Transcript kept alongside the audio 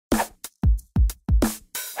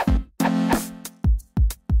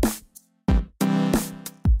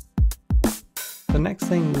next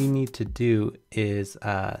thing we need to do is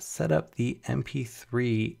set up the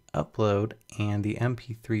MP3 upload and the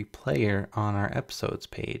MP3 player on our episodes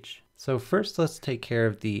page. So first let's take care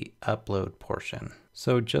of the upload portion.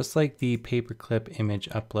 So just like the paperclip image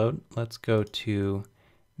upload, let's go to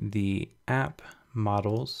the app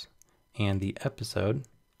models and the episode.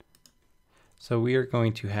 So we are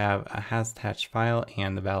going to have a has attached file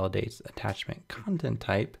and the validates attachment content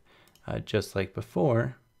type, just like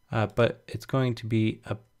before, but it's going to be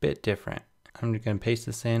a bit different. I'm just going to paste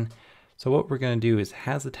this in. So what we're going to do is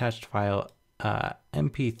has attached file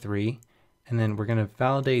MP3, and then we're going to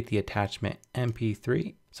validate the attachment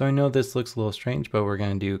MP3. So I know this looks a little strange, but we're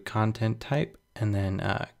going to do content type and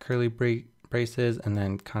then curly braces and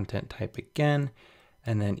then content type again,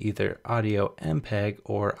 and then either audio MPEG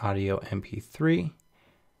or audio MP3.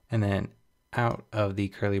 And then out of the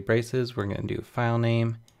curly braces, we're going to do file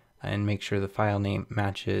name and make sure the file name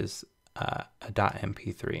matches a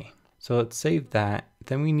 .mp3. So let's save that.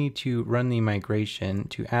 Then we need to run the migration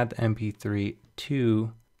to add the MP3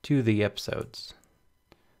 to the episodes.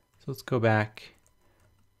 So let's go back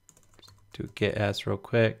to get s real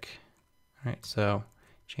quick. All right, so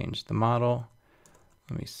change the model.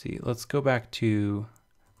 Let me see. Let's go back to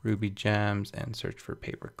Ruby Gems and search for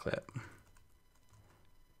paperclip.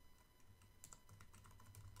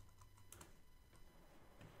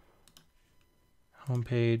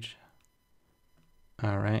 Homepage.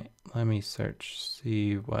 All right, let me search,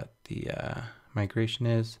 see what the migration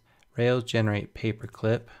is. Rails generate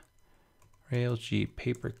paperclip, Rails G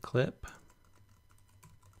paperclip,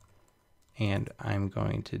 and I'm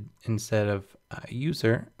going to, instead of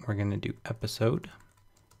user, we're going to do episode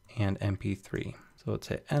and MP3. So let's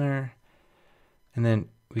hit enter, and then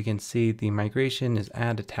we can see the migration is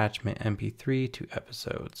add attachment MP3 to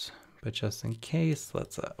episodes. But just in case,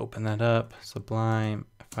 let's open that up, Sublime,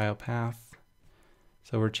 file path.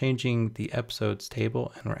 So we're changing the episodes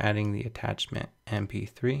table and we're adding the attachment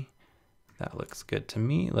MP3. That looks good to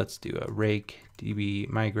me. Let's do a rake db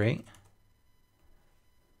migrate.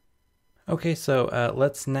 Okay, so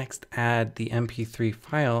let's next add the MP3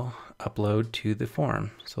 file upload to the form.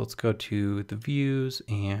 So let's go to the views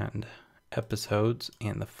and episodes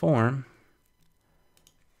and the form.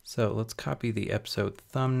 So let's copy the episode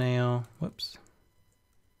thumbnail, whoops,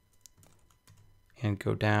 and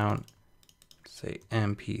go down, say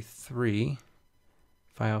MP3,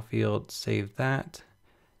 file field, save that.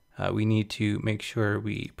 We need to make sure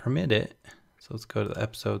we permit it. So let's go to the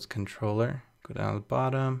episodes controller, go down to the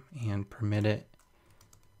bottom and permit it,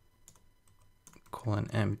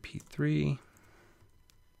 :MP3,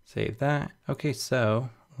 save that. Okay, so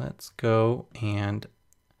let's go and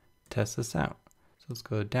test this out. So let's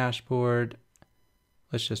go to dashboard.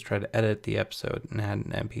 Let's just try to edit the episode and add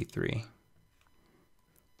an MP3.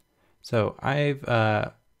 So I've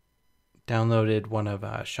downloaded one of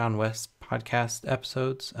Sean West's podcast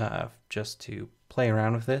episodes just to play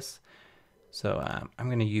around with this. So I'm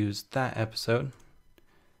going to use that episode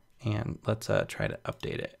and let's try to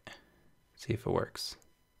update it, see if it works.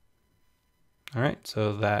 All right,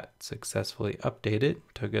 so that successfully updated,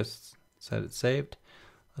 took us, said it's saved.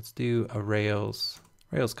 Let's do a Rails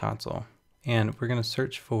console, and we're going to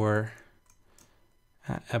search for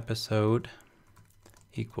episode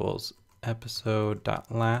equals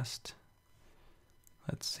episode.last.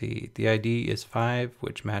 Let's see, the ID is 5,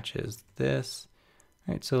 which matches this.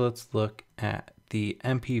 All right, so let's look at the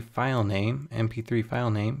MP3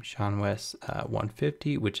 file name, Sean West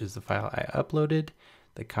 150, which is the file I uploaded.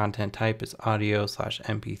 The content type is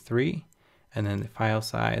audio/MP3, and then the file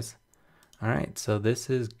size. All right, so this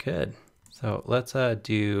is good. So let's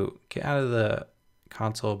get out of the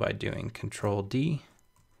console by doing Control D.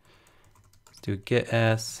 Let's do git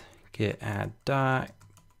s, git add dot.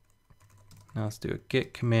 Now let's do a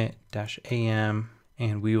git commit -am,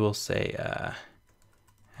 and we will say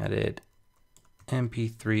added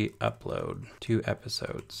MP3 upload to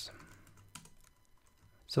episodes.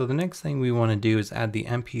 So the next thing we want to do is add the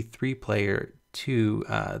MP3 player to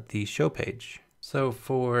the show page. So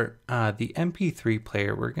for the MP3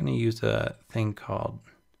 player, we're going to use a thing called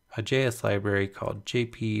a JS library called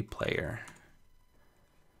JP Player.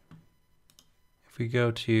 If we go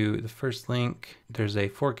to the first link, there's a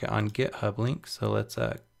fork on GitHub link. So let's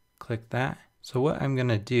click that. So what I'm going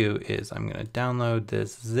to do is I'm going to download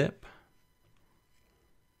this zip,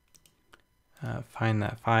 find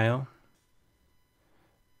that file.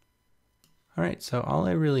 All right, so all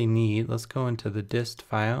I really need, let's go into the dist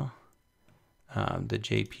file, the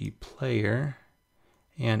JP Player,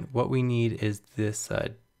 and what we need is this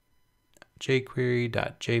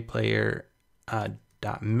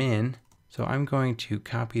jQuery.jplayer.min. So I'm going to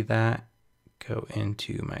copy that, go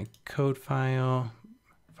into my code file,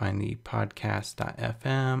 find the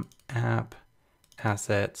podcast.fm app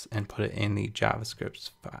assets, and put it in the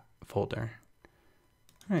JavaScript folder.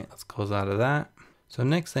 All right, let's close out of that. So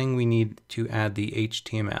next thing, we need to add the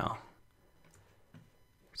HTML.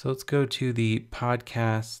 So let's go to the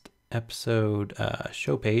podcast episode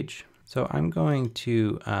show page. So I'm going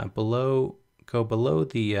to go below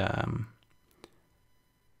the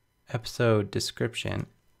episode description,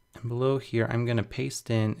 and below here I'm going to paste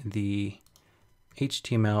in the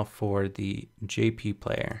HTML for the JP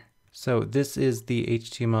player. So this is the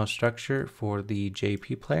HTML structure for the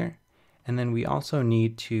JP player, and then we also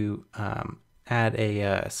need to add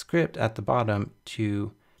a script at the bottom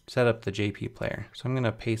to set up the JP player. So I'm going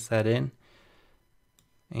to paste that in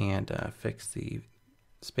and fix the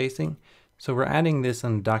spacing. So we're adding this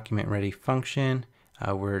on the document ready function.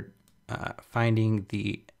 We're finding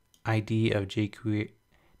the ID of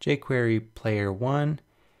jQuery player 1,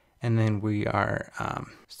 and then we are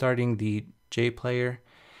starting the JPlayer.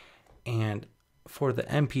 And for the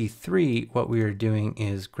MP3, what we are doing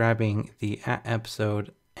is grabbing the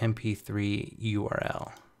 @episode MP3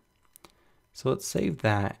 URL. So let's save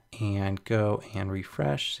that and go and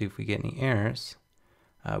refresh, see if we get any errors.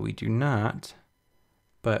 We do not,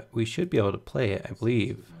 but we should be able to play it, I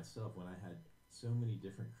believe.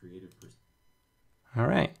 All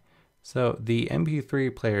right, so the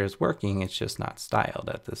MP3 player is working, it's just not styled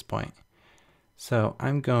at this point. So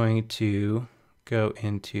I'm going to go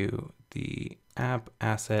into the app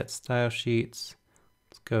asset style sheets.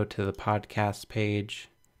 Let's go to the podcast page,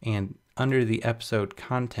 and under the episode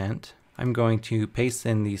content, I'm going to paste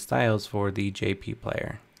in the styles for the JP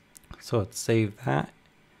player. So let's save that,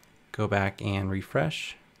 go back and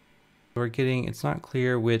refresh. We're getting, it's not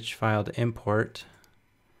clear which file to import.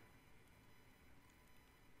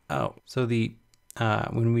 Oh, so the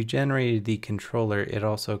when we generated the controller, it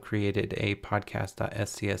also created a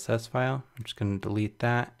podcast.scss file. I'm just going to delete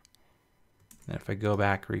that. And if I go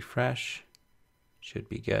back, refresh, should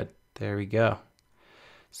be good. There we go.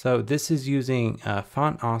 So this is using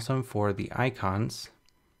Font Awesome for the icons.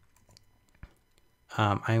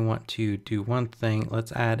 I want to do one thing.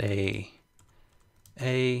 Let's add a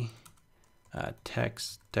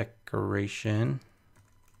text decoration,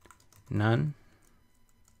 none.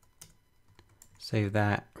 Save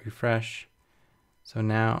that, refresh. So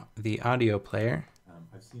now the audio player.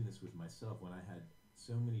 I've seen this with myself when I had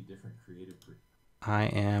so many different creative I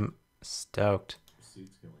am stoked.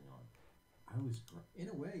 pursuits going on. I was, in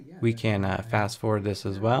a way, yeah. We can fast forward this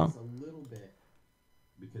as well. A little bit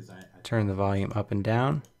because I turn the volume up and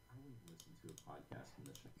down. I would listen to a podcast in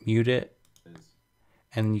the Mute it,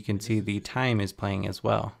 and you can see the time is playing as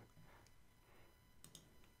well.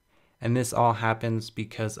 And this all happens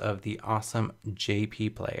because of the awesome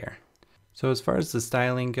JP player. So as far as the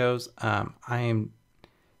styling goes,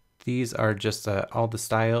 these are just all the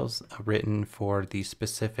styles written for the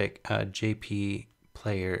specific JP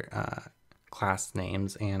player class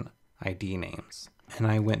names and ID names. And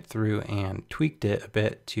I went through and tweaked it a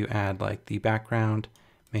bit to add like the background,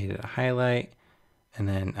 made it a highlight, and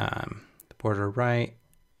then the border right,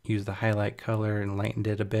 used the highlight color and lightened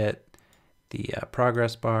it a bit. The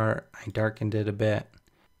progress bar, I darkened it a bit.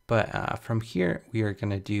 But from here, we are going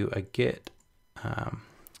to do a git.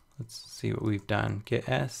 Let's see what we've done. Git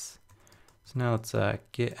s. So now let's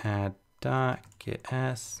git add dot git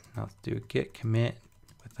s. Now let's do a git commit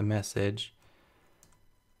with a message.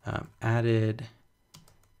 Added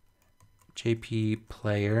JP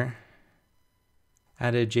player.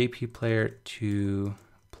 Added JP player to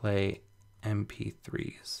play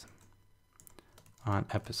MP3s on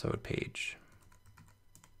episode page.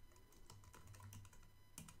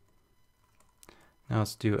 Now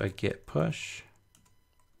let's do a git push.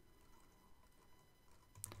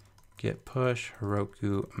 Git push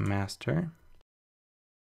Heroku master.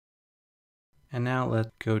 And now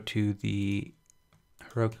let's go to the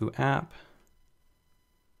Heroku app.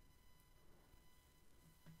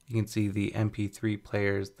 You can see the MP3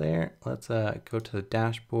 players there. Let's go to the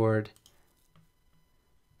dashboard,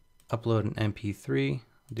 upload an MP3. I'll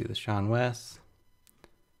do the Sean West.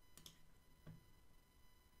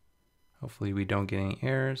 Hopefully we don't get any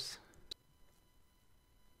errors.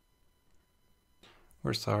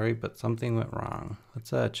 We're sorry, but something went wrong.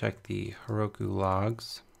 Let's check the Heroku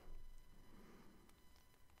logs.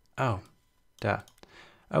 Oh, duh.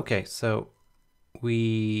 Okay, so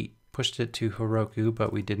we pushed it to Heroku,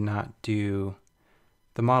 but we did not do,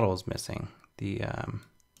 the model is missing.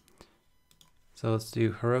 So let's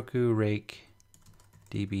do Heroku rake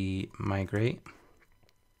db migrate.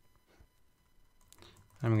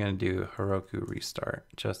 I'm going to do Heroku restart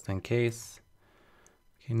just in case.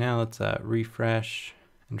 Okay, now let's refresh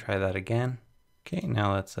and try that again. Okay,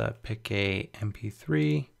 now let's pick a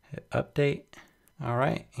MP3, hit update. All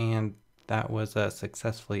right, and that was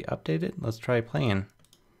successfully updated. Let's try playing.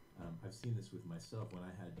 I've seen this with myself when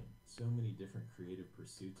I had so many different creative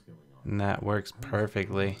pursuits going on. And that works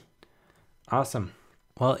perfectly. Awesome.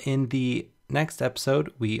 Well, in the next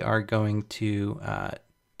episode, we are going to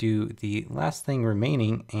do the last thing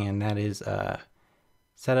remaining, and that is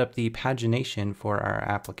set up the pagination for our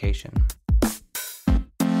application.